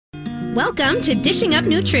Welcome to Dishing Up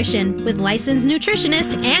Nutrition with licensed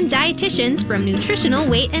nutritionists and dietitians from Nutritional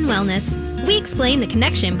Weight and Wellness. We explain the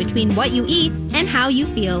connection between what you eat and how you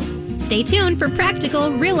feel. Stay tuned for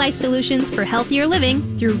practical, real-life solutions for healthier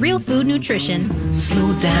living through real food nutrition.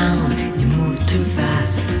 Slow down, you move too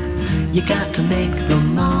fast. You got to make the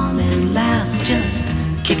morning last. Just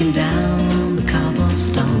kicking down the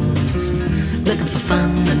cobblestones, looking for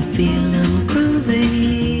fun and feeling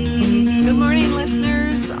groovy. Good morning,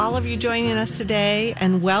 listeners. All of you joining us today,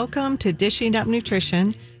 and welcome to Dishing Up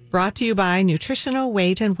Nutrition, brought to you by Nutritional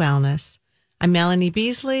Weight and Wellness. I'm Melanie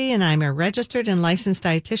Beasley, and I'm a registered and licensed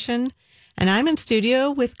dietitian, and I'm in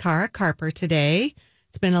studio with Cara Carper today.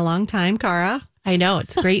 It's been a long time, Cara. I know.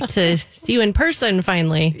 It's great to see you in person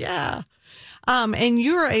finally. Yeah. And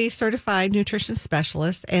you're a certified nutrition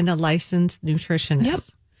specialist and a licensed nutritionist. Yep.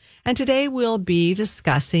 And today we'll be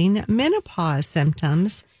discussing menopause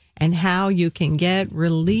symptoms and how you can get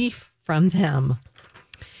relief from them.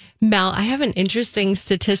 Mel, I have an interesting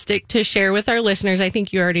statistic to share with our listeners. I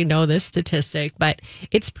think you already know this statistic, but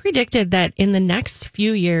it's predicted that in the next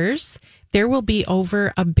few years, there will be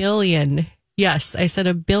over 1 billion, yes, I said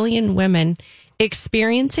 1 billion women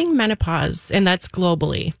experiencing menopause, and that's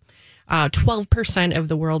globally. 12% of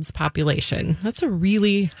the world's population. That's a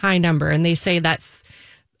really high number, and they say that's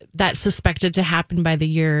suspected to happen by the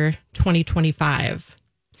year 2025.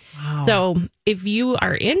 Wow. So if you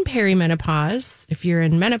are in perimenopause, if you're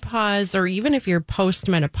in menopause, or even if you're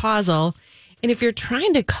postmenopausal, and if you're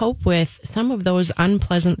trying to cope with some of those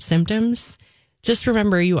unpleasant symptoms, just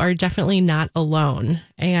remember you are definitely not alone.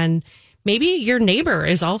 And maybe your neighbor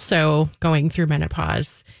is also going through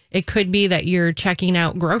menopause. It could be that you're checking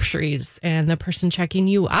out groceries and the person checking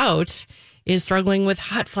you out is struggling with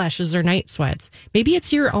hot flashes or night sweats. Maybe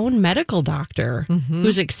it's your own medical doctor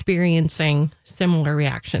who's experiencing similar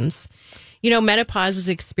reactions. You know, menopause is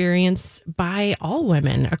experienced by all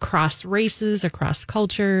women across races, across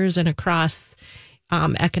cultures, and across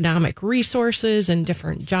economic resources and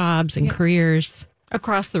different jobs and careers.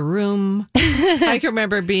 Across the room. I can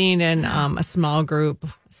remember being in a small group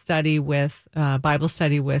study with Bible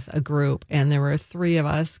study with a group, and there were 3 of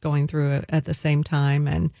us going through it at the same time,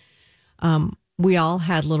 and we all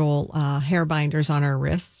had little hair binders on our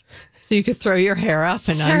wrists, so you could throw your hair up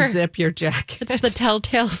and unzip your jacket. It's the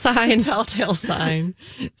telltale sign. Telltale sign.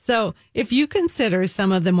 So if you consider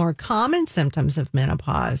some of the more common symptoms of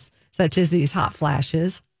menopause, such as these hot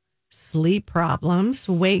flashes, sleep problems,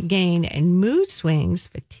 weight gain, and mood swings,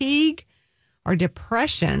 fatigue, or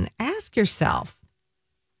depression, ask yourself,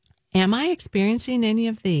 am I experiencing any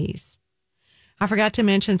of these? I forgot to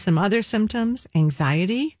mention some other symptoms: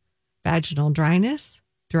 anxiety, vaginal dryness,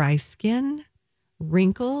 dry skin,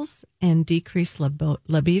 wrinkles, and decreased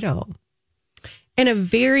libido. And a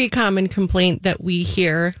very common complaint that we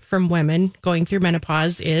hear from women going through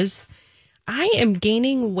menopause is, I am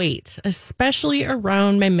gaining weight, especially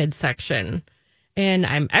around my midsection, and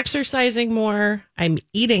I'm exercising more, I'm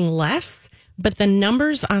eating less, but the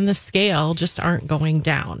numbers on the scale just aren't going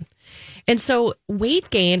down. And so weight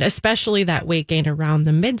gain, especially that weight gain around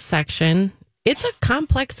the midsection, it's a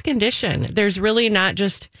complex condition. There's really not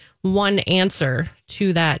just one answer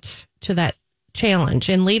to that challenge.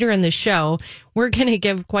 And later in the show, we're going to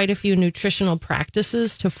give quite a few nutritional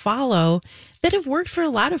practices to follow that have worked for a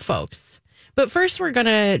lot of folks. But first, we're going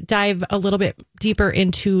to dive a little bit deeper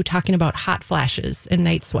into talking about hot flashes and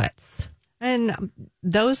night sweats. And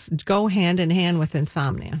those go hand in hand with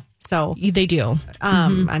insomnia. So they do.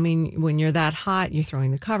 I mean, when you're that hot, you're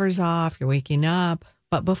throwing the covers off, you're waking up.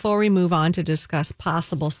 But before we move on to discuss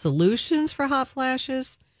possible solutions for hot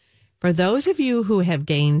flashes, for those of you who have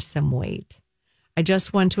gained some weight, I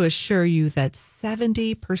just want to assure you that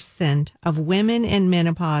 70% of women in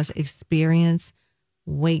menopause experience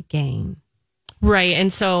weight gain. Right.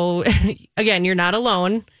 And so, again, you're not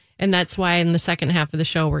alone. And that's why in the second half of the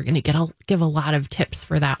show, we're going to give a lot of tips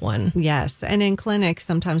for that one. Yes. And in clinics,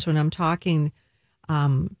 sometimes when I'm talking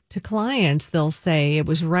to clients, they'll say, it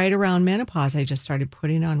was right around menopause, I just started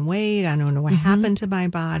putting on weight. I don't know what happened to my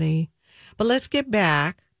body. But let's get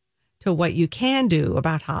back to what you can do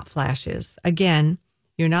about hot flashes. Again,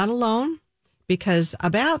 you're not alone, because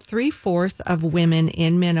about 3/4 of women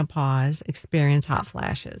in menopause experience hot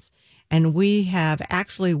flashes. And we have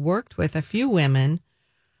actually worked with a few women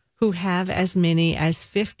who have as many as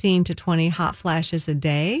 15 to 20 hot flashes a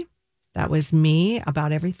day. That was me,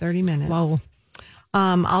 about every 30 minutes. Whoa.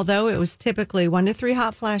 Although it was typically 1 to 3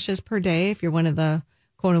 hot flashes per day, if you're one of the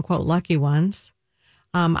quote unquote lucky ones.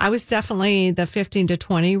 I was definitely the 15 to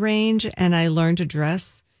 20 range, and I learned to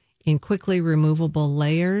dress in quickly removable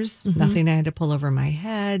layers. Nothing I had to pull over my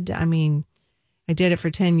head. I mean, I did it for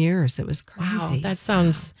 10 years. It was crazy. Wow, that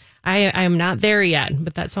sounds, I am not there yet,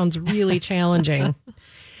 but that sounds really challenging.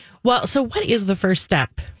 Well, so what is the first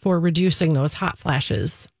step for reducing those hot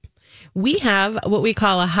flashes? We have what we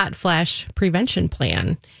call a hot flash prevention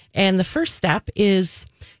plan. And the first step is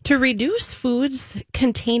to reduce foods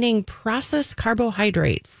containing processed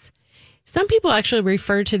carbohydrates. Some people actually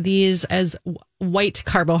refer to these as white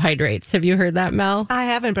carbohydrates. Have you heard that, Mel? I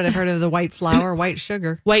haven't, but I've heard of the white flour, white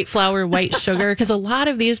sugar. White flour, white sugar, because a lot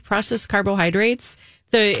of these processed carbohydrates,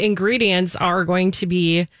 the ingredients are going to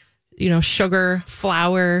be, sugar,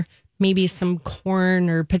 flour, maybe some corn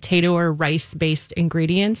or potato or rice-based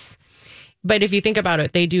ingredients. But if you think about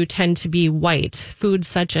it, they do tend to be white. Foods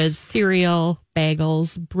such as cereal,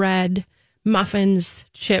 bagels, bread, muffins,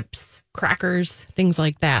 chips, crackers, things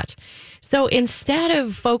like that. So instead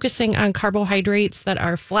of focusing on carbohydrates that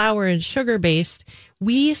are flour and sugar based,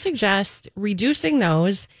 we suggest reducing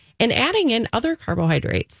those and adding in other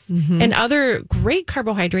carbohydrates. And other great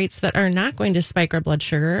carbohydrates that are not going to spike our blood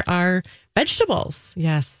sugar are vegetables.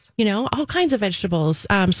 Yes. All kinds of vegetables.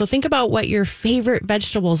 So think about what your favorite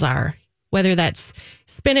vegetables are, whether that's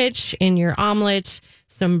spinach in your omelet,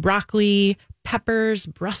 some broccoli, peppers,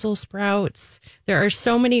 Brussels sprouts. There are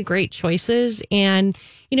so many great choices. And,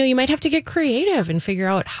 you might have to get creative and figure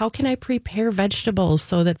out, how can I prepare vegetables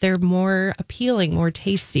so that they're more appealing, more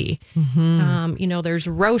tasty? There's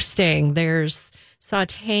roasting, there's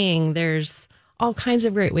sauteing, there's all kinds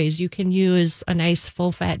of great ways you can use a nice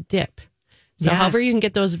full fat dip. So Yes. however you can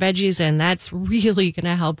get those veggies in, that's really going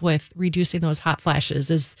to help with reducing those hot flashes,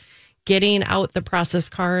 is getting out the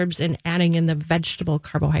processed carbs and adding in the vegetable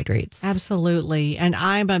carbohydrates. Absolutely. And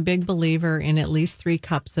I'm a big believer in at least 3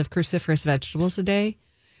 cups of cruciferous vegetables a day.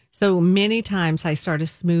 So many times I start a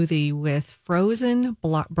smoothie with frozen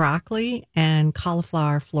broccoli and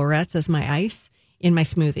cauliflower florets as my ice in my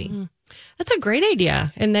smoothie. That's a great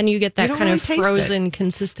idea. And then you get that don't kind really of taste it. frozen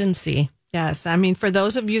consistency. Yes. I mean, for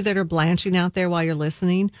those of you that are blanching out there while you're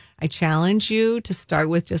listening, I challenge you to start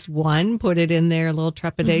with just one, put it in there a little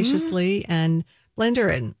trepidatiously and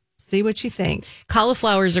blender it and see what you think.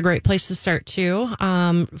 Cauliflower is a great place to start too.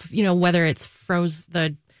 Whether it's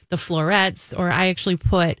the florets, or I actually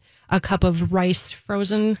put a cup of rice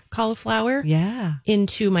frozen cauliflower Yeah,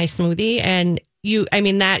 into my smoothie. And you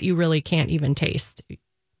really can't even taste.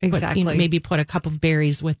 exactly. Maybe put a cup of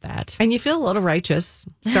berries with that. And you feel a little righteous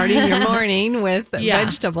starting your morning with Yeah.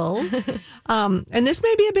 vegetables. And this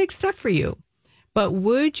may be a big step for you, but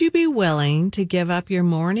would you be willing to give up your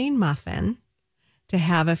morning muffin to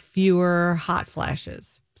have a fewer hot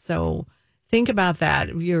flashes? So think about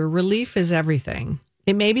that. Your relief is everything.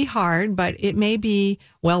 It may be hard, but it may be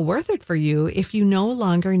well worth it for you if you no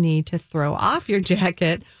longer need to throw off your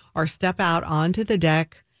jacket or step out onto the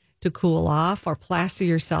deck to cool off or plaster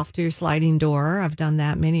yourself to your sliding door. I've done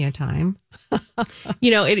that many a time.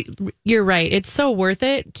 You're right. It's so worth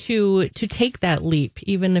it to take that leap,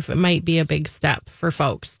 even if it might be a big step for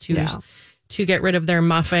folks to get rid of their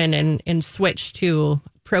muffin and switch to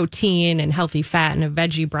protein and healthy fat and a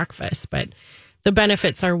veggie breakfast. But the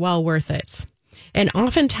benefits are well worth it. And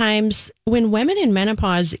oftentimes when women in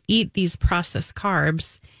menopause eat these processed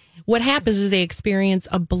carbs, what happens is they experience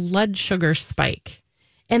a blood sugar spike.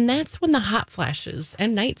 And that's when the hot flashes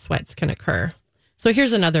and night sweats can occur. So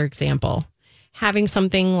here's another example. Having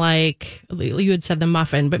something like, you had said the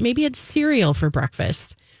muffin, but maybe it's cereal for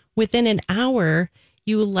breakfast. Within an hour,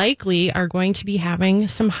 you likely are going to be having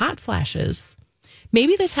some hot flashes.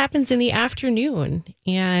 Maybe this happens in the afternoon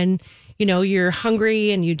and, you're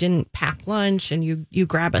hungry and you didn't pack lunch and you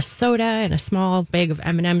grab a soda and a small bag of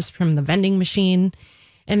M&Ms from the vending machine.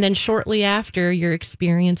 And then shortly after, you're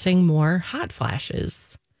experiencing more hot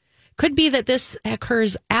flashes. Could be that this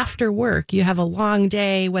occurs after work. You have a long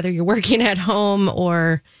day, whether you're working at home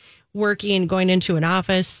or going into an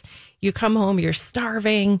office. You come home, you're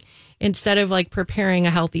starving. Instead of preparing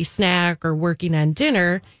a healthy snack or working on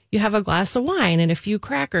dinner, you have a glass of wine and a few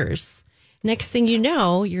crackers. Next thing you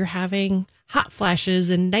know, you're having hot flashes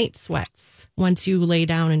and night sweats once you lay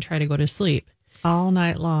down and try to go to sleep. All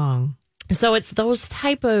night long. So it's those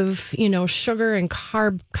type of, sugar and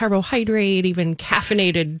carbohydrate, even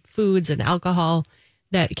caffeinated foods and alcohol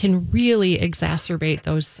that can really exacerbate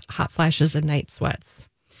those hot flashes and night sweats.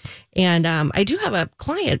 And I do have a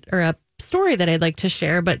client or a story that I'd like to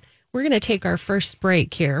share, but we're going to take our first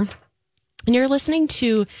break here. And you're listening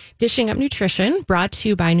to Dishing Up Nutrition, brought to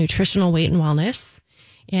you by Nutritional Weight and Wellness.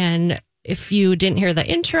 And if you didn't hear the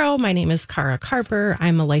intro, my name is Cara Carper.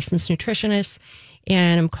 I'm a licensed nutritionist,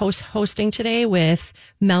 and I'm co-hosting today with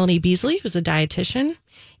Melanie Beasley, who's a dietitian.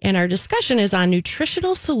 And our discussion is on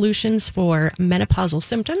nutritional solutions for menopausal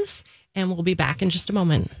symptoms and we'll be back in just a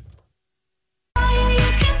moment.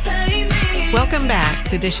 Welcome back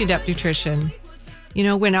to Dishing Up Nutrition. You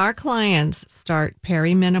know, when our clients start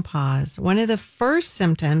perimenopause, one of the first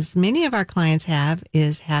symptoms many of our clients have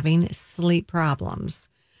is having sleep problems.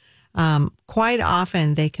 Quite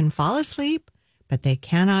often they can fall asleep, but they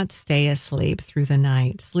cannot stay asleep through the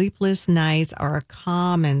night. Sleepless nights are a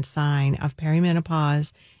common sign of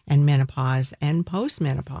perimenopause and menopause and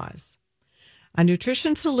postmenopause. A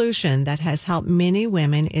nutrition solution that has helped many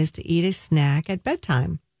women is to eat a snack at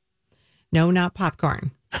bedtime. No, not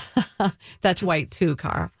popcorn. That's white too,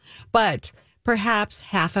 Carl. But perhaps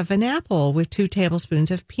half of an apple with 2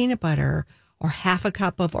 tablespoons of peanut butter, or half a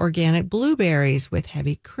cup of organic blueberries with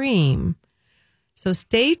heavy cream. So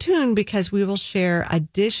stay tuned because we will share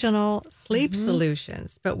additional sleep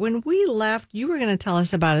solutions. But when we left, you were going to tell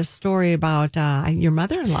us about a story about your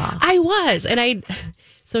mother-in-law. I was.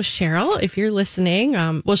 So Cheryl, if you're listening,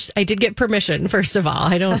 I did get permission, first of all.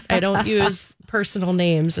 I don't use personal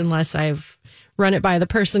names unless I've run it by the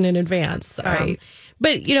person in advance. Right.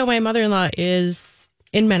 But, you know, my mother-in-law is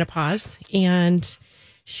in menopause, and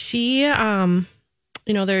she,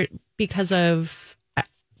 because of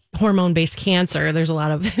hormone-based cancer, there's a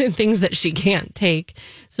lot of things that she can't take.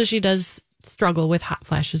 So she does struggle with hot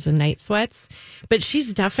flashes and night sweats. But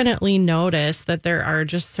she's definitely noticed that there are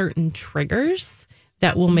just certain triggers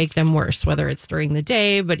that will make them worse, whether it's during the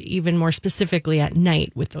day, but even more specifically at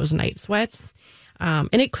night with those night sweats. And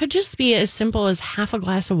it could just be as simple as half a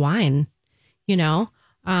glass of wine, you know.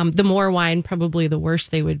 The more wine, probably the worse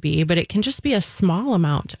they would be, but it can just be a small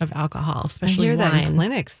amount of alcohol, especially I hear wine. that in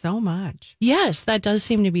clinics so much. Yes, that does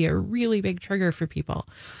seem to be a really big trigger for people.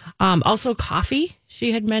 Also coffee,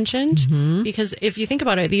 she had mentioned, because if you think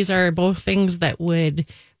about it, these are both things that would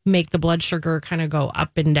make the blood sugar kind of go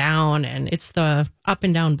up and down. And it's the up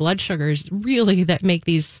and down blood sugars really that make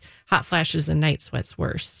these hot flashes and night sweats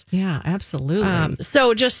worse. Yeah, absolutely.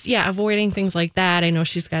 So just, avoiding things like that. I know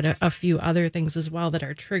she's got a few other things as well that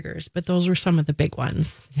are triggers, but those were some of the big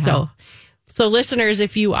ones. Yeah. So listeners,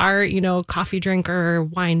 if you are, coffee drinker,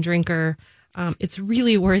 wine drinker, it's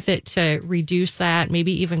really worth it to reduce that,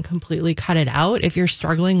 maybe even completely cut it out if you're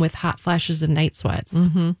struggling with hot flashes and night sweats.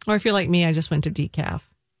 Or if you're like me, I just went to decaf.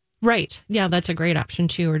 Right. Yeah, that's a great option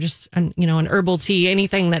too. Or just, an herbal tea,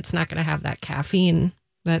 anything that's not going to have that caffeine.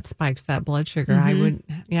 That spikes that blood sugar.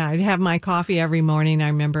 I'd have my coffee every morning, I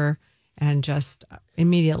remember, and just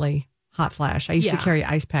immediately hot flash. I used to carry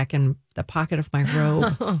ice pack in the pocket of my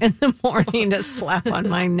robe in the morning to slap on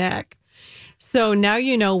my neck. So now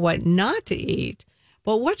you know what not to eat,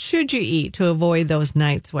 but what should you eat to avoid those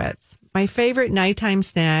night sweats? My favorite nighttime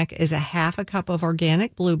snack is a half a cup of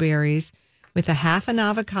organic blueberries with a half an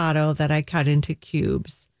avocado that I cut into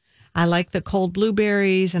cubes. I like the cold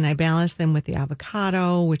blueberries, and I balance them with the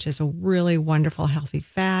avocado, which is a really wonderful, healthy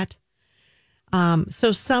fat.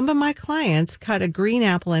 So some of my clients cut a green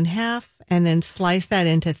apple in half and then slice that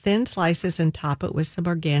into thin slices and top it with some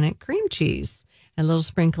organic cream cheese and a little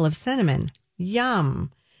sprinkle of cinnamon.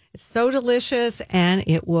 Yum. It's so delicious, and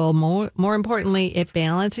it will, more importantly, it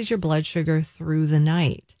balances your blood sugar through the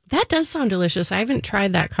night. That does sound delicious. I haven't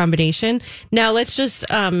tried that combination. Now, let's just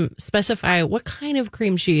specify what kind of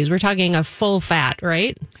cream cheese. We're talking a full fat,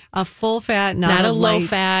 right? A full fat, not a low light,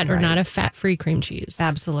 fat or right. not a fat-free cream cheese.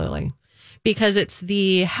 Absolutely. Because it's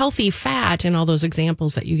the healthy fat in all those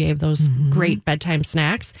examples that you gave, those great bedtime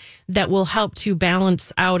snacks, that will help to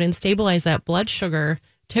balance out and stabilize that blood sugar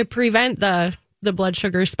to prevent the blood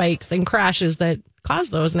sugar spikes and crashes that cause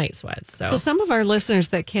those night sweats. So some of our listeners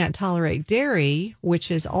that can't tolerate dairy,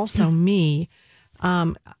 which is also me,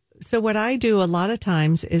 so what I do a lot of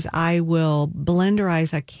times is I will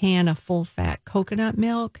blenderize a can of full-fat coconut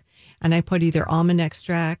milk, and I put either almond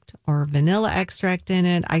extract or vanilla extract in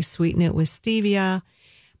it. I sweeten it with stevia,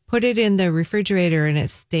 put it in the refrigerator, and it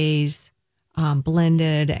stays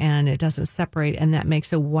blended and it doesn't separate, and that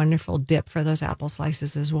makes a wonderful dip for those apple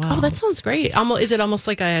slices as well. Oh, that sounds great. Is it almost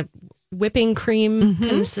like a whipping cream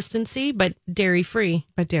consistency, but dairy-free?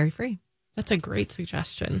 But dairy-free. That's a great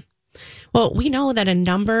suggestion. Well, we know that a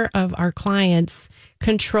number of our clients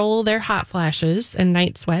control their hot flashes and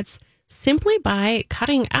night sweats simply by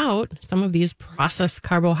cutting out some of these processed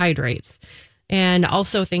carbohydrates, and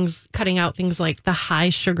also cutting out things like the high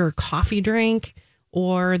sugar coffee drink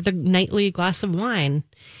or the nightly glass of wine.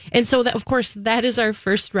 And so that, of course, that is our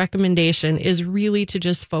first recommendation, is really to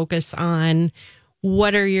just focus on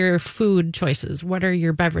what are your food choices? What are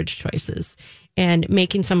your beverage choices? And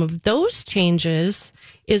making some of those changes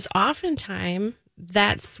is oftentimes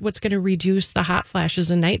that's what's going to reduce the hot flashes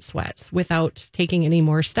and night sweats without taking any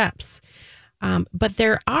more steps. But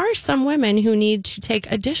there are some women who need to take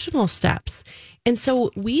additional steps. And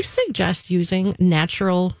so we suggest using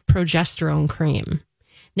natural progesterone cream.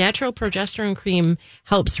 Natural progesterone cream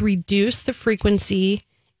helps reduce the frequency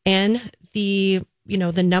and the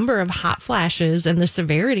number of hot flashes and the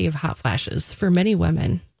severity of hot flashes for many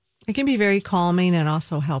women. It can be very calming and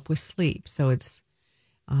also help with sleep. So it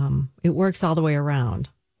works all the way around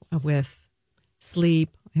with sleep.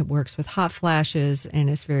 It works with hot flashes, and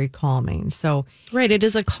it's very calming. So, right, it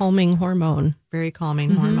is a calming hormone. Very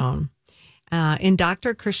calming hormone. In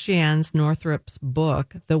Dr. Christiane Northrup's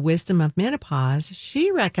book, The Wisdom of Menopause,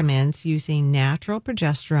 she recommends using natural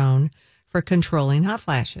progesterone for controlling hot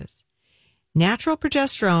flashes. Natural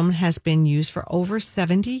progesterone has been used for over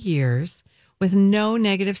 70 years with no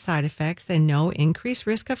negative side effects and no increased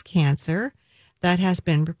risk of cancer that has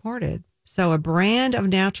been reported. So a brand of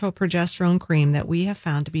natural progesterone cream that we have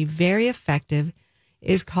found to be very effective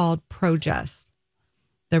is called Progest.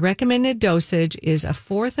 The recommended dosage is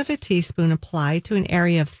 1/4 of a teaspoon applied to an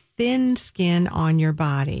area of thin skin on your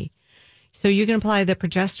body. So you can apply the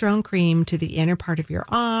progesterone cream to the inner part of your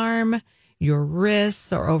arm, your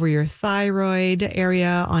wrists, or over your thyroid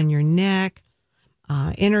area on your neck,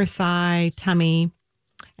 inner thigh, tummy.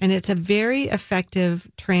 And it's a very effective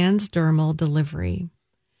transdermal delivery.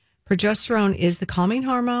 Progesterone is the calming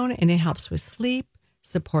hormone, and it helps with sleep,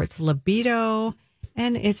 supports libido,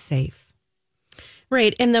 and it's safe.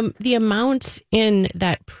 Right. And the amount in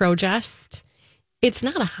that Progest, it's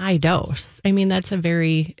not a high dose. I mean,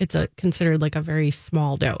 it's considered like a very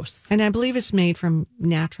small dose. And I believe it's made from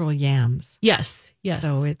natural yams. Yes.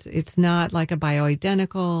 So it's not like a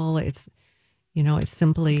bioidentical. It's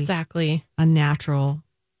simply exactly a natural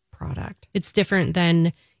product. It's different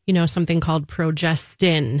than, something called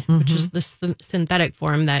progestin, which is the synthetic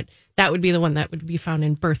form that would be the one that would be found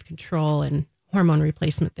in birth control and hormone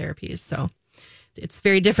replacement therapies. So it's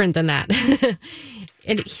very different than that.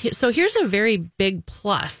 And so here's a very big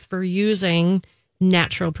plus for using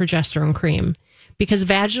natural progesterone cream, because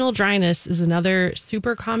vaginal dryness is another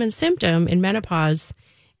super common symptom in menopause.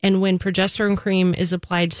 And when progesterone cream is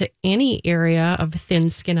applied to any area of thin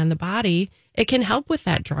skin on the body, it can help with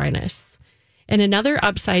that dryness. And another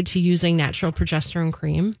upside to using natural progesterone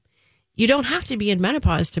cream, you don't have to be in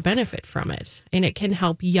menopause to benefit from it. And it can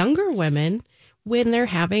help younger women when they're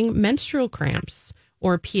having menstrual cramps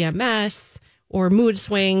or PMS or mood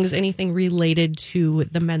swings, anything related to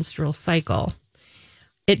the menstrual cycle.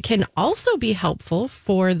 It can also be helpful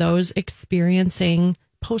for those experiencing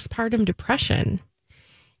postpartum depression.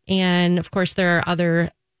 And of course, there are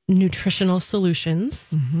other nutritional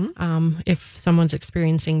solutions if someone's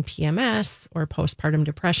experiencing PMS or postpartum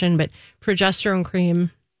depression. But progesterone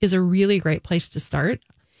cream is a really great place to start.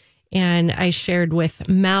 And I shared with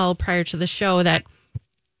Mel prior to the show that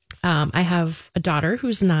I have a daughter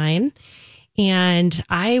who's 9, and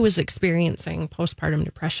I was experiencing postpartum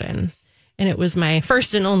depression. And it was my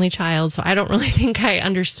first and only child, so I don't really think I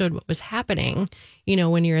understood what was happening.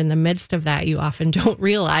 When you're in the midst of that, you often don't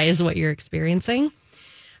realize what you're experiencing.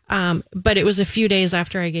 But it was a few days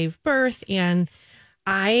after I gave birth, and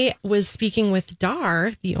I was speaking with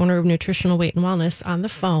Dar, the owner of Nutritional Weight and Wellness, on the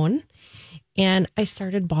phone, and I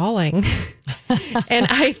started bawling. And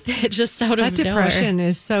I just out of that depression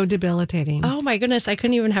is so debilitating. Oh my goodness, I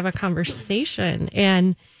couldn't even have a conversation.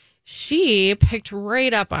 And she picked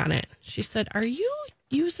right up on it. She said, do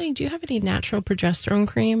you have any natural progesterone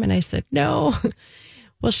cream? And I said, no.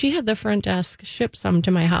 Well, she had the front desk ship some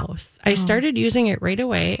to my house. I started using it right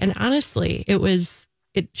away. And honestly,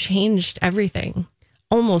 it changed everything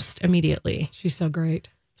almost immediately. She's so great.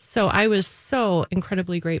 So I was so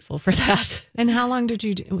incredibly grateful for that. And how long did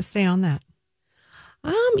you stay on that?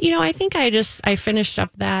 I think I finished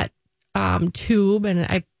up that tube, and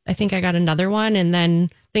I think I got another one, and then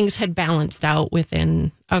things had balanced out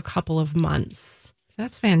within a couple of months.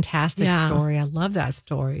 That's a fantastic story. I love that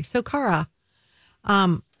story. So, Cara,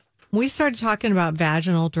 we started talking about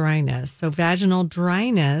vaginal dryness. So vaginal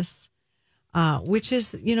dryness, which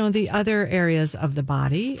is, the other areas of the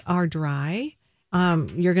body are dry.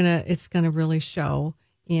 It's going to really show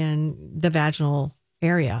in the vaginal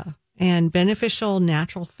area. And beneficial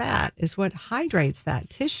natural fat is what hydrates that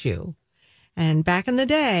tissue. And back in the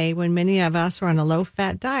day, when many of us were on a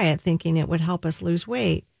low-fat diet thinking it would help us lose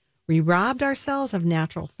weight, we robbed ourselves of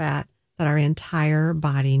natural fat that our entire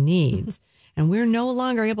body needs. And we're no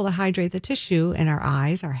longer able to hydrate the tissue in our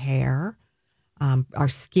eyes, our hair, our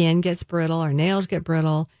skin gets brittle, our nails get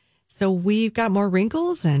brittle. So we've got more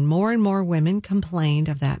wrinkles, and more women complained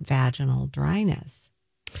of that vaginal dryness.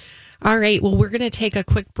 All right. Well, we're going to take a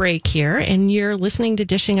quick break here, and you're listening to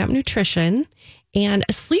Dishing Up Nutrition. And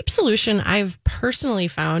a sleep solution I've personally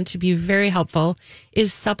found to be very helpful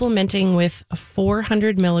is supplementing with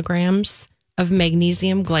 400 milligrams of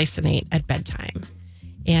magnesium glycinate at bedtime.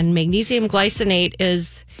 And magnesium glycinate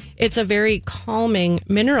it's a very calming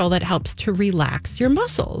mineral that helps to relax your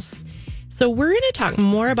muscles. So we're going to talk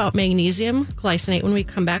more about magnesium glycinate when we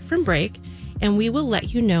come back from break, and we will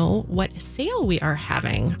let you know what sale we are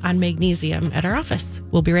having on magnesium at our office.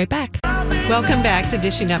 We'll be right back. Welcome back to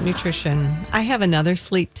Dishing Up Nutrition. I have another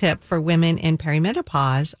sleep tip for women in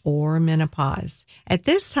perimenopause or menopause. At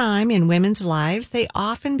this time in women's lives, they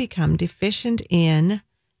often become deficient in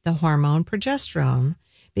the hormone progesterone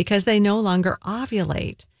because they no longer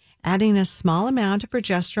ovulate. Adding a small amount of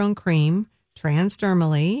progesterone cream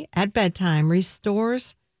transdermally at bedtime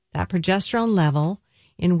restores that progesterone level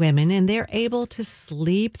in women, and they're able to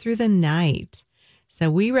sleep through the night.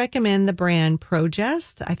 So we recommend the brand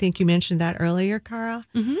Progest. I think you mentioned that earlier, Cara,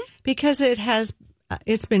 because it's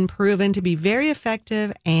been proven to be very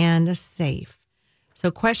effective and safe.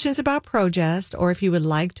 So questions about Progest, or if you would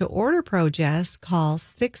like to order Progest, call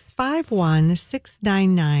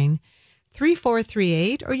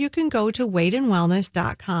 651-699-3438, or you can go to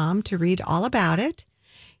weightandwellness.com to read all about it.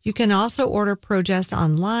 You can also order Progest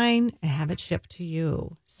online and have it shipped to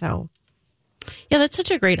you. So, yeah, that's such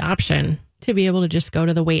a great option to be able to just go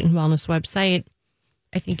to the Weight and Wellness website.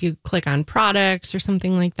 I think you click on products or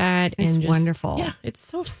something like that. It's and wonderful. Yeah, it's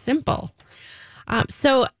so simple.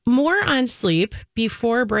 So more on sleep.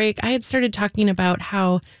 Before break, I had started talking about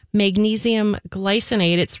how magnesium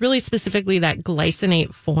glycinate, it's really specifically that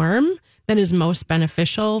glycinate form that is most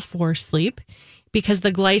beneficial for sleep, because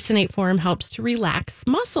the glycinate form helps to relax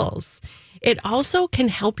muscles. It also can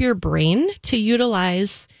help your brain to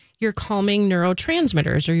utilize your calming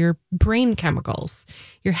neurotransmitters or your brain chemicals,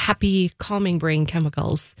 your happy, calming brain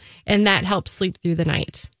chemicals, and that helps sleep through the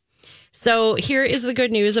night. So here is the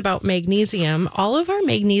good news about magnesium. All of our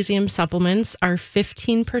magnesium supplements are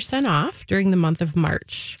 15% off during the month of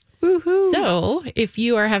March. woohoo. So if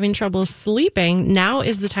you are having trouble sleeping, now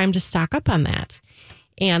is the time to stock up on that.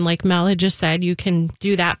 And like Mel had just said, you can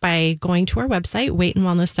do that by going to our website,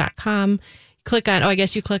 weightandwellness.com. Click on,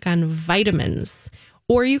 you click on vitamins.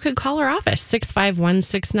 Or you could call our office,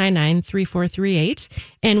 651-699-3438,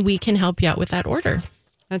 and we can help you out with that order.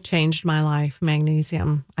 That changed my life,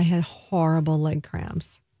 magnesium. I had horrible leg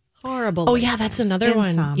cramps. Horrible. Oh, leg yeah, that's cramps. another one.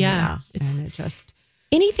 Insomnia. Yeah. And it just...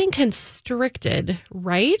 Anything constricted,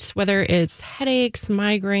 right? Whether it's headaches,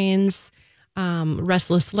 migraines,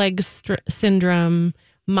 restless leg syndrome,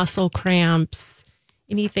 muscle cramps,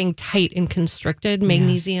 anything tight and constricted,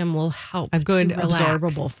 magnesium will help. A good to relax.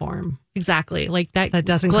 absorbable form. Exactly. Like that. That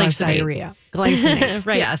doesn't cause diarrhea. Glycinate.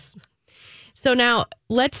 Right. Yes. So now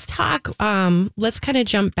let's talk, let's kind of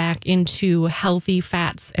jump back into healthy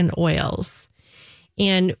fats and oils.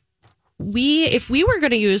 And if we were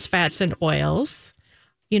going to use fats and oils,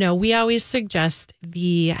 we always suggest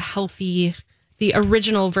the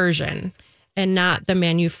original version and not the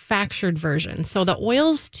manufactured version. So the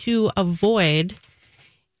oils to avoid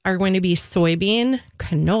are going to be soybean,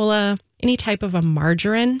 canola, any type of a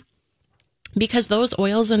margarine, because those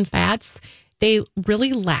oils and fats, they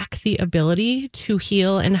really lack the ability to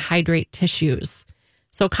heal and hydrate tissues.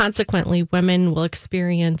 So consequently, women will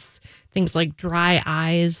experience things like dry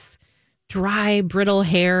eyes, dry, brittle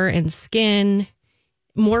hair and skin,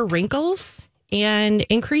 more wrinkles, and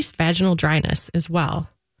increased vaginal dryness as well.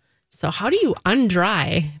 So how do you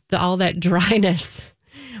undry all that dryness?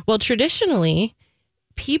 Well, traditionally,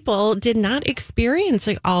 people did not experience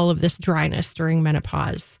all of this dryness during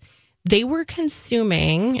menopause. They were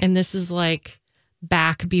consuming, and this is like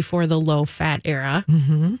back before the low fat era,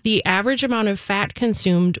 the average amount of fat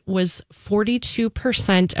consumed was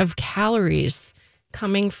 42% of calories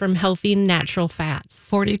coming from healthy natural fats.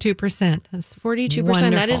 42%. That's 42%. wonderful.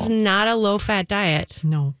 That is not a low fat diet.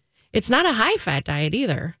 No. It's not a high fat diet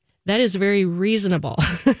either. That is very reasonable.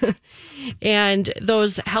 And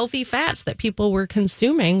those healthy fats that people were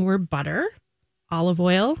consuming were butter, olive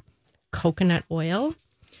oil, coconut oil,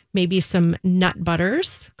 maybe some nut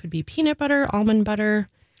butters. Could be peanut butter, almond butter.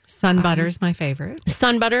 Sun butter is my favorite.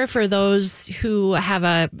 Sun butter for those who have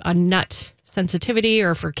a nut sensitivity,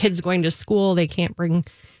 or for kids going to school, they can't bring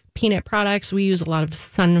peanut products. We use a lot of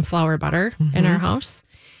sunflower butter in our house.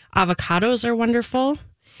 Avocados are wonderful.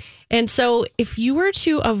 And so if you were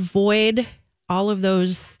to avoid all of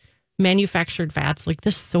those manufactured fats like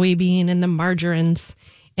the soybean and the margarines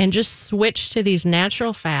and just switch to these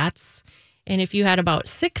natural fats, and if you had about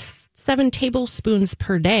 6-7 tablespoons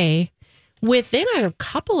per day, within a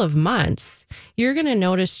couple of months, you're going to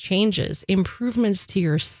notice changes, improvements to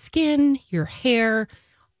your skin, your hair,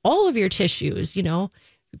 all of your tissues,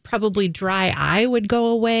 probably dry eye would go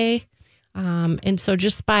away. And so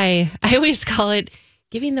I always call it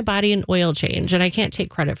giving the body an oil change. And I can't take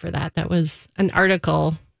credit for that. That was an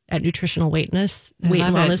article at Nutritional Weight and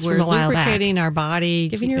Wellness We're from a while back. lubricating our body,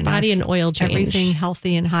 Giving your body an oil change. everything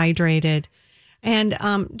healthy and hydrated. And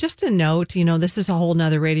just a note, this is a whole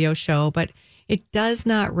nother radio show, but it does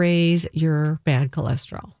not raise your bad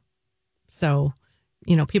cholesterol. So,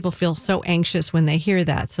 people feel so anxious when they hear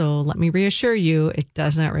that. So let me reassure you, it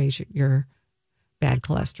does not raise your bad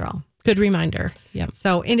cholesterol. Good reminder. Yeah.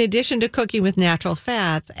 So in addition to cooking with natural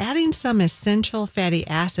fats, adding some essential fatty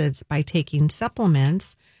acids by taking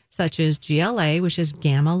supplements such as GLA, which is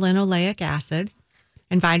gamma linoleic acid,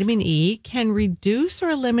 and vitamin E can reduce or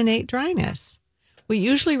eliminate dryness. We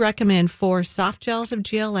usually recommend 4 soft gels of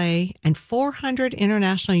GLA and 400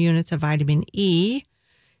 international units of vitamin E.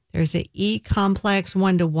 There's a E Complex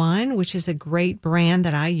 1-to-1, which is a great brand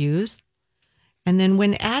that I use. And then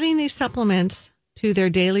when adding these supplements to their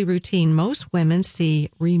daily routine, most women see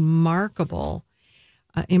remarkable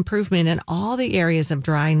improvement in all the areas of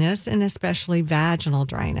dryness and especially vaginal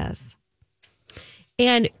dryness.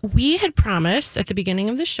 And we had promised at the beginning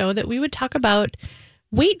of the show that we would talk about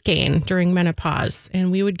weight gain during menopause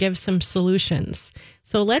and we would give some solutions.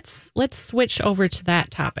 So let's switch over to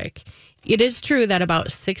that topic. It is true that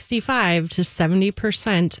about 65 to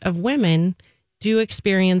 70% of women do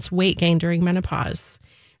experience weight gain during menopause.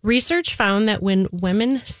 Research found that when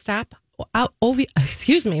women stop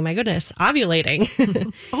ovulating.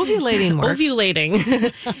 Ovulating works.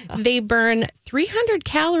 Ovulating. They burn 300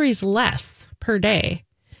 calories less per day.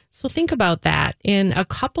 So think about that. In a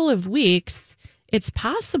couple of weeks, it's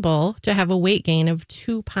possible to have a weight gain of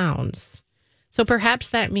 2 pounds. So perhaps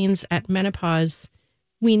that means at menopause,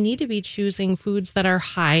 we need to be choosing foods that are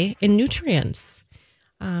high in nutrients.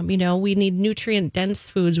 We need nutrient-dense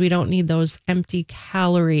foods. We don't need those empty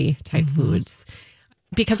calorie type foods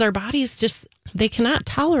because our bodies they cannot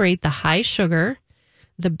tolerate the high sugar,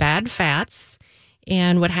 the bad fats.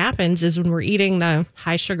 And what happens is when we're eating the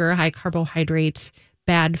high sugar, high carbohydrate,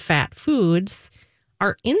 bad fat foods,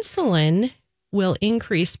 our insulin will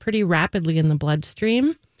increase pretty rapidly in the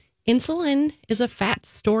bloodstream. Insulin is a fat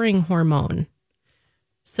storing hormone.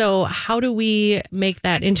 So how do we make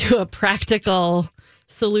that into a practical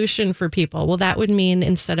solution for people? Well, that would mean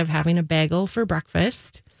instead of having a bagel for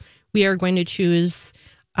breakfast, we are going to choose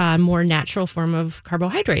a more natural form of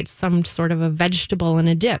carbohydrates, some sort of a vegetable in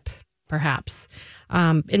a dip, perhaps.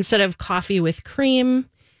 Instead of coffee with cream,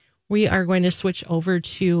 we are going to switch over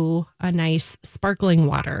to a nice sparkling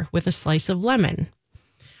water with a slice of lemon.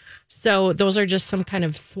 So those are just some kind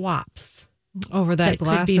of swaps over that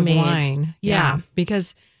glass of wine. Yeah.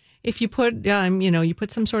 Because if you put, you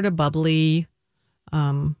put some sort of bubbly,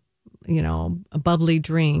 a bubbly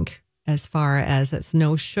drink as far as it's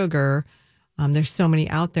no sugar. There's so many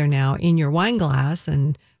out there now in your wine glass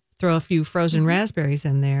and throw a few frozen raspberries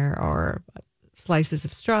in there or slices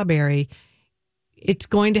of strawberry. It's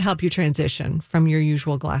going to help you transition from your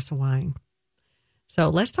usual glass of wine. So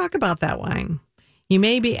let's talk about that wine. You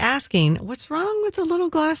may be asking, what's wrong with a little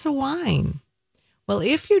glass of wine? Well,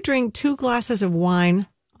 if you drink 2 glasses of wine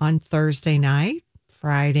on Thursday night,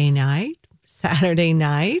 Friday night, Saturday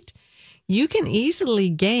night, you can easily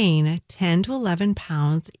gain 10 to 11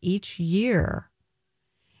 pounds each year.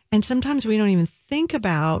 And sometimes we don't even think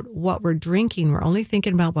about what we're drinking. We're only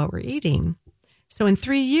thinking about what we're eating. So in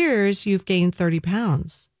 3 years, you've gained 30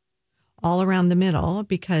 pounds all around the middle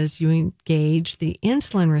because you engage the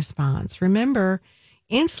insulin response. Remember,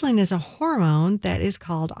 insulin is a hormone that is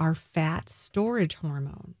called our fat storage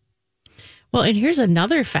hormone. Well, and here's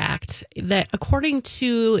another fact that according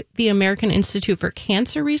to the American Institute for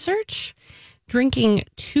Cancer Research, drinking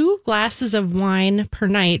 2 glasses of wine per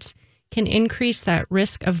night can increase that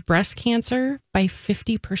risk of breast cancer by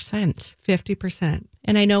 50%. 50%.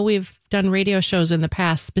 And I know we've done radio shows in the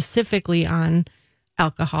past specifically on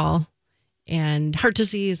alcohol and heart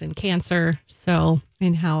disease and cancer. So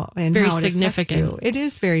and how very how it significant. affects you. It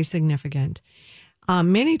is very significant.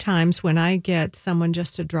 Many times when I get someone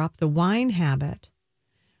just to drop the wine habit,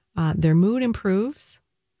 their mood improves,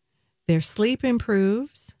 their sleep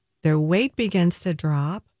improves, their weight begins to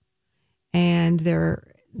drop, and their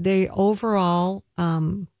overall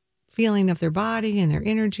feeling of their body and their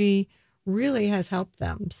energy really has helped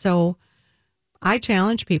them. So I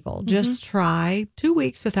challenge people, just try 2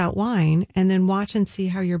 weeks without wine and then watch and see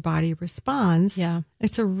how your body responds. Yeah.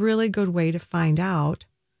 It's a really good way to find out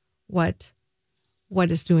what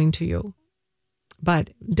it's doing to you.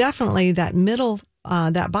 But definitely that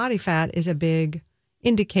that body fat is a big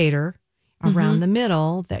indicator. around the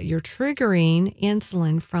middle that you're triggering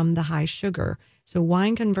insulin from the high sugar. So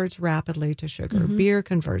wine converts rapidly to sugar. Beer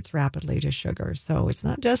converts rapidly to sugar. So it's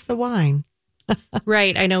not just the wine.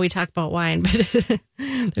 Right. I know we talk about wine, but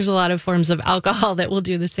there's a lot of forms of alcohol that will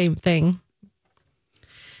do the same thing.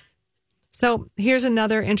 So here's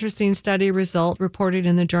another interesting study result reported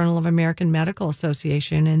in the Journal of American Medical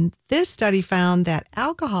Association. And this study found that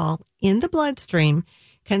alcohol in the bloodstream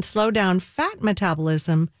can slow down fat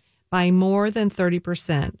metabolism by more than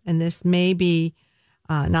 30%. And this may be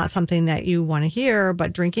not something that you want to hear,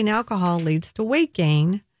 but drinking alcohol leads to weight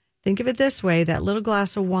gain. Think of it this way, that little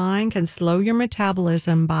glass of wine can slow your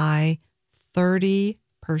metabolism by 30%.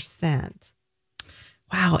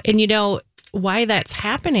 Wow. And you know, why that's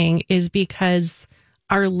happening is because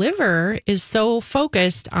our liver is so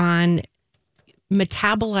focused on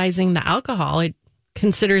metabolizing the alcohol. It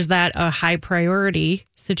considers that a high priority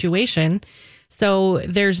situation. So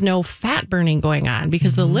there's no fat burning going on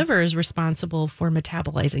because the liver is responsible for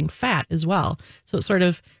metabolizing fat as well. So it sort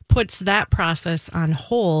of puts that process on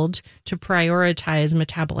hold to prioritize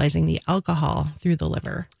metabolizing the alcohol through the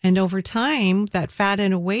liver. And over time, that fat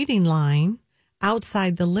in a waiting line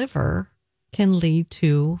outside the liver can lead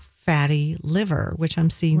to fatty liver, which I'm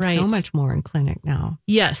seeing so much more in clinic now.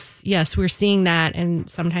 Yes, we're seeing that. And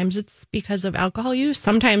sometimes it's because of alcohol use.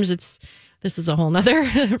 Sometimes this is a whole nother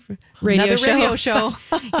radio show.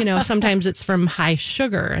 You know, sometimes it's from high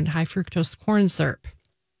sugar and high fructose corn syrup.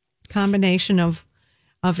 Combination of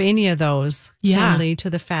any of those can lead to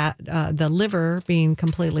the liver being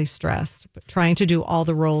completely stressed, trying to do all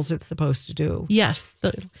the roles it's supposed to do. Yes,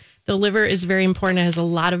 the liver is very important. It has a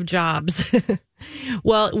lot of jobs.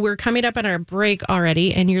 Well, we're coming up on our break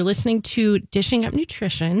already, and you're listening to Dishing Up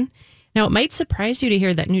Nutrition. Now, it might surprise you to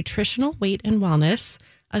hear that Nutritional Weight and Wellness,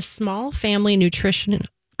 a small family nutrition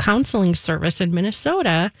counseling service in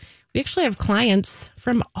Minnesota, we actually have clients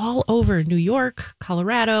from all over New York,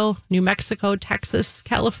 Colorado, New Mexico, Texas,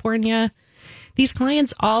 California. These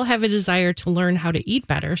clients all have a desire to learn how to eat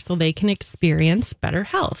better so they can experience better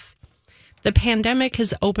health. The pandemic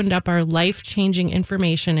has opened up our life-changing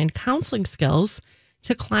information and counseling skills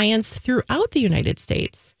to clients throughout the United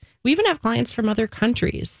States. We even have clients from other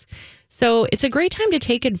countries. So it's a great time to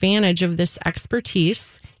take advantage of this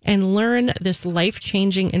expertise and learn this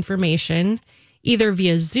life-changing information either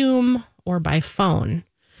via Zoom or by phone.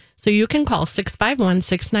 So you can call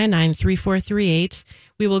 651-699-3438.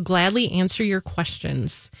 We will gladly answer your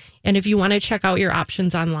questions. And if you want to check out your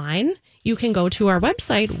options online, you can go to our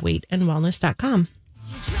website, weightandwellness.com.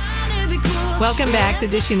 Welcome back to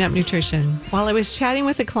Dishing Up Nutrition. While I was chatting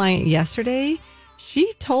with a client yesterday,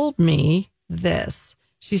 she told me this.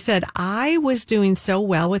 She said, I was doing so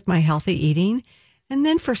well with my healthy eating, and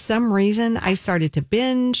then for some reason I started to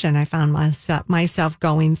binge and I found myself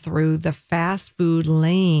going through the fast food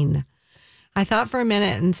lane. I thought for a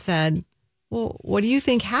minute and said, well, what do you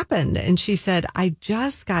think happened? And she said, I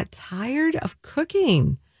just got tired of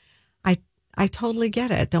cooking. I totally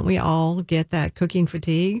get it. Don't we all get that cooking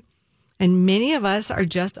fatigue? And many of us are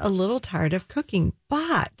just a little tired of cooking.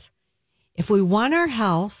 But if we want our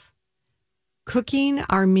health, cooking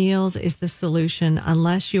our meals is the solution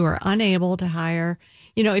unless you are unable to hire.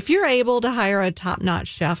 You know, if you're able to hire a top-notch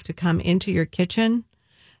chef to come into your kitchen,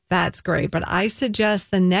 that's great. But I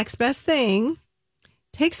suggest the next best thing,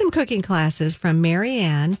 take some cooking classes from Mary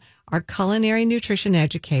Ann, our culinary nutrition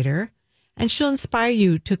educator, and she'll inspire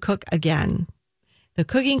you to cook again. The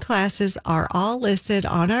cooking classes are all listed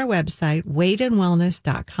on our website,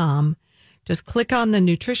 weightandwellness.com. Just click on the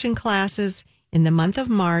nutrition classes in the month of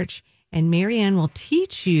March, and Mary Ann will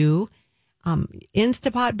teach you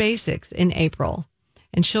Instapot basics in April.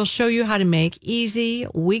 And she'll show you how to make easy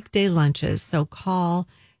weekday lunches. So call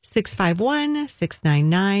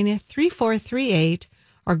 651-699-3438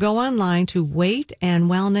 or go online to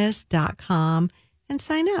weightandwellness.com and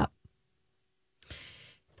sign up.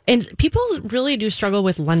 And people really do struggle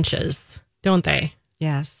with lunches, don't they?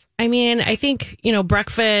 Yes. I mean, I think,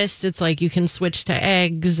 breakfast, it's like you can switch to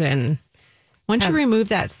eggs and... Once you remove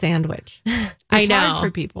that sandwich, it's hard for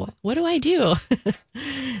people. What do I do?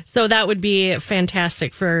 So that would be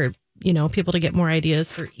fantastic for, people to get more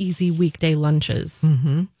ideas for easy weekday lunches.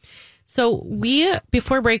 Mm-hmm. So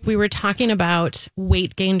before break, we were talking about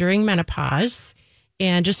weight gain during menopause.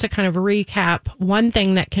 And just to kind of recap, one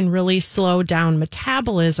thing that can really slow down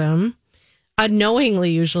metabolism, unknowingly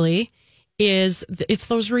usually, is it's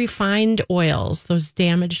those refined oils, those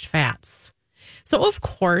damaged fats. So, of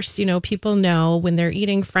course, people know when they're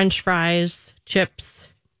eating French fries, chips,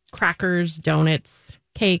 crackers, donuts,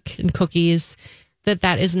 cake, and cookies,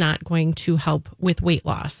 that is not going to help with weight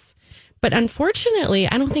loss. But unfortunately,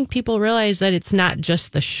 I don't think people realize that it's not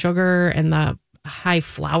just the sugar and the high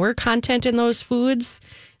flour content in those foods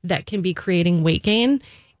that can be creating weight gain.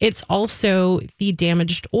 It's also the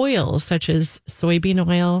damaged oils such as soybean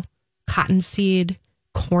oil, cottonseed,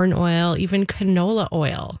 corn oil, even canola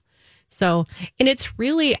oil. So, and it's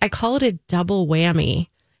really, I call it a double whammy.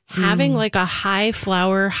 Having like a high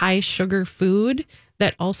flour, high sugar food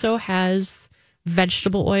that also has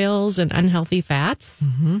vegetable oils and unhealthy fats.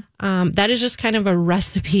 That is just kind of a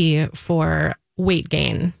recipe for weight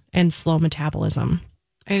gain and slow metabolism.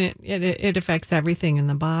 And it affects everything in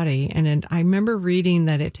the body. And I remember reading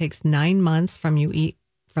that it takes 9 months from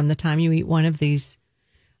the time you eat one of these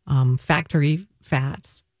factory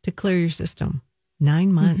fats to clear your system.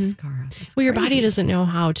 9 months, Cara. Well, your body doesn't know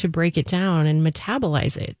how to break it down and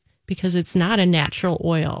metabolize it because it's not a natural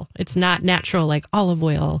oil. It's not natural like olive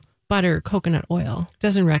oil, butter, coconut oil.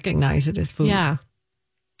 Doesn't recognize it as food. Yeah.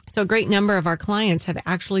 So a great number of our clients have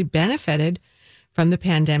actually benefited from the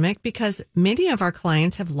pandemic because many of our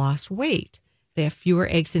clients have lost weight. They have fewer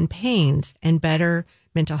aches and pains and better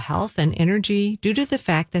mental health and energy due to the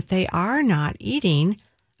fact that they are not eating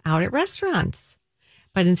out at restaurants.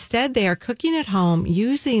 But instead, they are cooking at home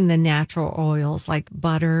using the natural oils like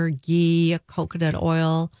butter, ghee, coconut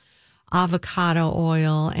oil, avocado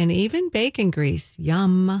oil, and even bacon grease.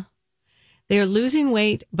 Yum. They are losing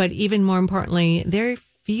weight, but even more importantly, they're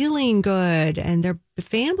feeling good and their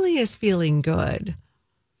family is feeling good.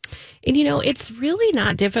 And, it's really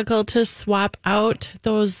not difficult to swap out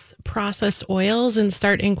those processed oils and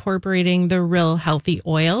start incorporating the real healthy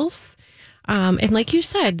oils. And like you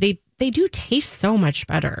said, they do taste so much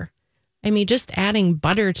better. I mean, just adding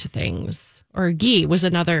butter to things or ghee was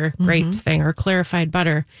another great thing, or clarified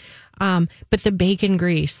butter. But the bacon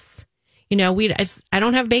grease, I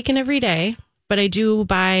don't have bacon every day, but I do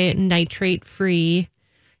buy nitrate free,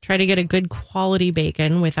 try to get a good quality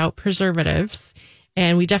bacon without preservatives.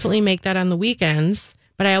 And we definitely make that on the weekends,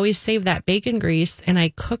 but I always save that bacon grease and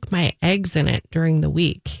I cook my eggs in it during the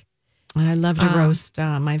week. I love to roast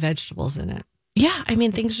my vegetables in it. Yeah, I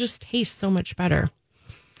mean, things just taste so much better.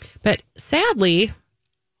 But sadly,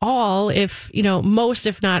 most,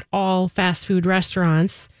 if not all, fast food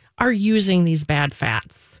restaurants are using these bad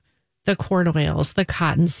fats, the corn oils, the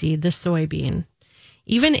cottonseed, the soybean,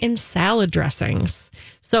 even in salad dressings.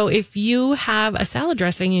 So if you have a salad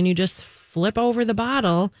dressing and you just flip over the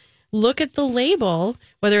bottle, look at the label,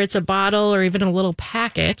 whether it's a bottle or even a little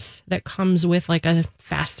packet that comes with like a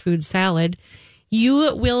fast food salad,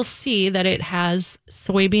 you will see that it has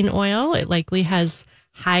soybean oil. It likely has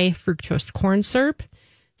high fructose corn syrup.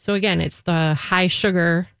 So again, it's the high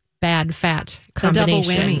sugar, bad fat combination.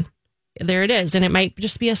 The double whammy. There it is. And it might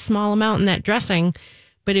just be a small amount in that dressing.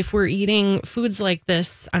 But if we're eating foods like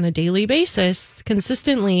this on a daily basis,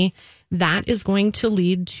 consistently, that is going to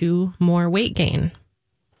lead to more weight gain.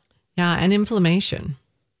 Yeah, and inflammation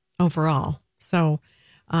overall. So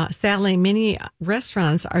sadly, many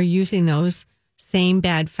restaurants are using those same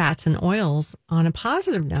bad fats and oils. On a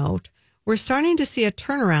positive note, we're starting to see a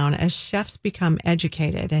turnaround as chefs become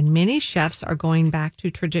educated, and many chefs are going back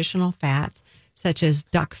to traditional fats such as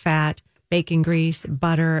duck fat, bacon grease,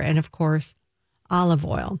 butter, and of course, olive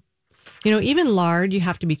oil. Even lard, you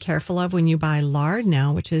have to be careful of when you buy lard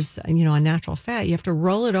now, which is, a natural fat. You have to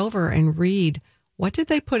roll it over and read, what did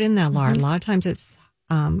they put in that lard? A lot of times it's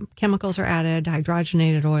chemicals are added,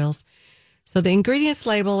 hydrogenated oils. So the ingredients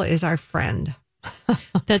label is our friend.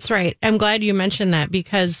 That's right. I'm glad you mentioned that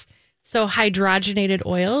because hydrogenated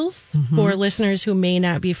oils, for listeners who may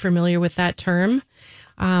not be familiar with that term,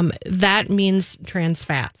 that means trans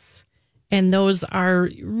fats. And those are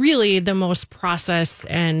really the most processed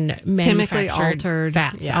and manufactured chemically altered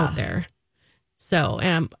fats out there.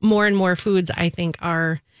 So more and more foods, I think,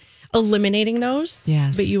 are eliminating those.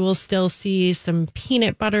 Yes. But you will still see some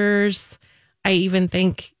peanut butters. I even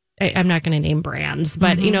think, I'm not going to name brands,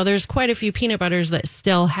 but, there's quite a few peanut butters that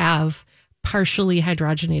still have partially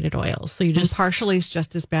hydrogenated oils. So you just... And partially is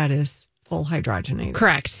just as bad as full hydrogenated.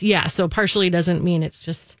 Correct. Yeah. So partially doesn't mean it's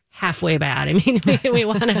just halfway bad. I mean,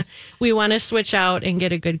 we want to switch out and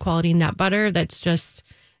get a good quality nut butter that's just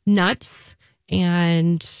nuts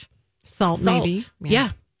and salt. Maybe. Yeah.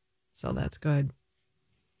 So that's good.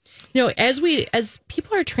 As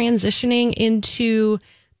people are transitioning into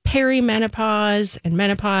perimenopause and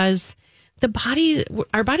menopause,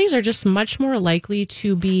 our bodies are just much more likely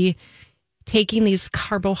to be taking these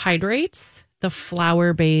carbohydrates, the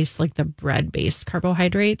flour-based, like the bread-based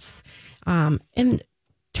carbohydrates, and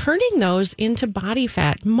turning those into body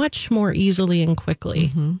fat much more easily and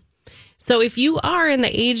quickly. So if you are in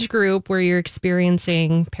the age group where you're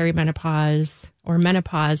experiencing perimenopause, or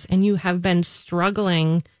menopause and you have been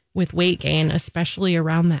struggling with weight gain, especially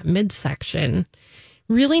around that midsection,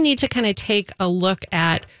 really need to kind of take a look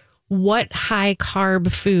at what high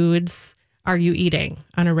carb foods are you eating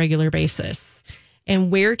on a regular basis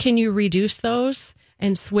and where can you reduce those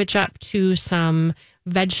and switch up to some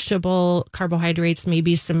vegetable carbohydrates,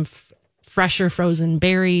 maybe some fresher frozen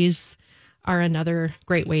berries are another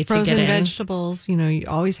great way to frozen get in. Vegetables, you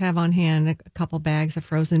always have on hand a couple bags of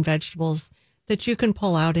frozen vegetables that you can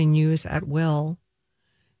pull out and use at will.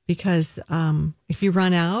 Because if you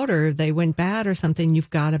run out or they went bad or something, you've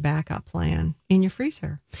got a backup plan in your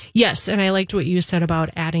freezer. Yes, and I liked what you said about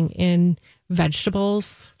adding in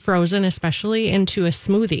vegetables, frozen especially, into a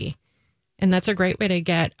smoothie. And that's a great way to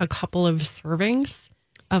get a couple of servings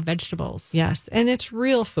of vegetables. Yes, and it's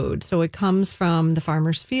real food. So it comes from the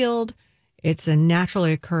farmer's field. It's a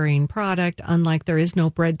naturally occurring product, unlike there is no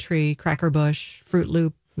bread tree, cracker bush, Fruit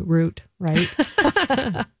Loop root, right?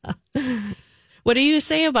 What do you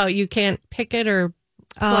say about you can't pick it or...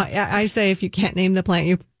 I say if you can't name the plant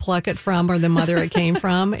you pluck it from or the mother it came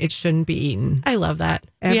from, it shouldn't be eaten. I love that.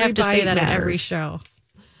 We have to say that at every show.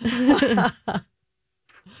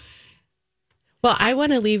 Well, I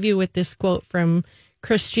want to leave you with this quote from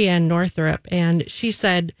Christiane Northrup, and she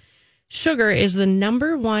said, "Sugar is the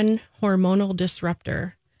number one hormonal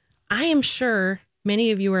disruptor." I am sure many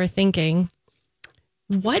of you are thinking,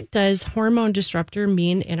 what does hormone disruptor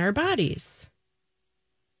mean in our bodies?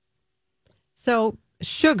 So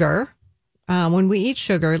sugar, when we eat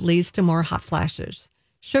sugar, it leads to more hot flashes.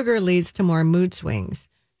 Sugar leads to more mood swings.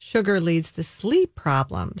 Sugar leads to sleep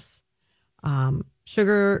problems.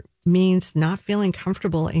 Sugar means not feeling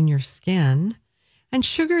comfortable in your skin. And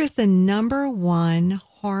sugar is the number one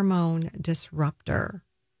hormone disruptor.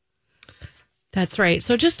 That's right.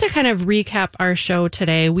 So just to kind of recap our show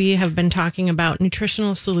today, we have been talking about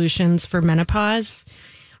nutritional solutions for menopause.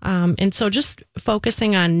 And so just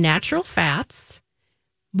focusing on natural fats,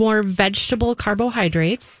 more vegetable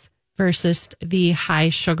carbohydrates versus the high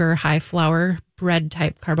sugar, high flour, bread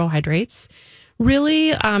type carbohydrates.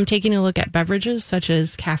 Really taking a look at beverages such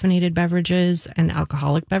as caffeinated beverages and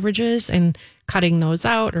alcoholic beverages and cutting those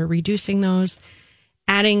out or reducing those.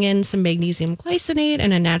 Adding in some magnesium glycinate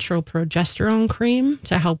and a natural progesterone cream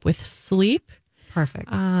to help with sleep. Perfect.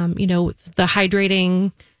 The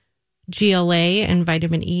hydrating GLA and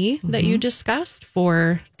vitamin E that you discussed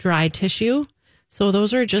for dry tissue. So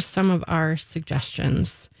those are just some of our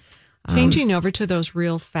suggestions. Changing over to those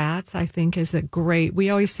real fats, I think, is a great. We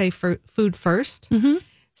always say food first. Mm-hmm.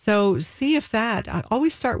 So see if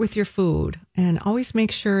always start with your food and always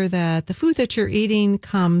make sure that the food that you're eating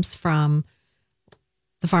comes from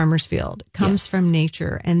the farmer's field, comes from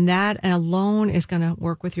nature. And that alone is going to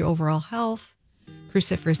work with your overall health.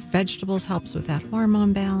 Cruciferous vegetables helps with that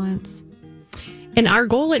hormone balance. And our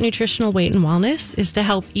goal at Nutritional Weight and Wellness is to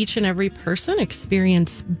help each and every person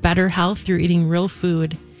experience better health through eating real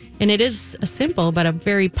food. And it is a simple but a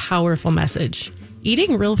very powerful message.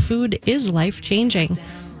 Eating real food is life-changing.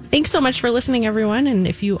 Thanks so much for listening, everyone. And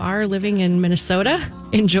if you are living in Minnesota,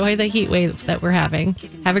 enjoy the heat wave that we're having.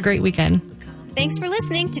 Have a great weekend. Thanks for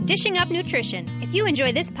listening to Dishing Up Nutrition. If you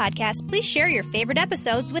enjoy this podcast, please share your favorite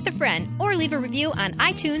episodes with a friend or leave a review on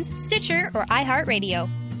iTunes, Stitcher, or iHeartRadio.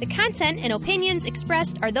 The content and opinions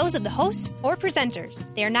expressed are those of the hosts or presenters.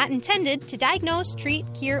 They are not intended to diagnose, treat,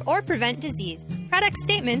 cure, or prevent disease. Product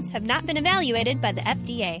statements have not been evaluated by the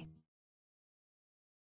FDA.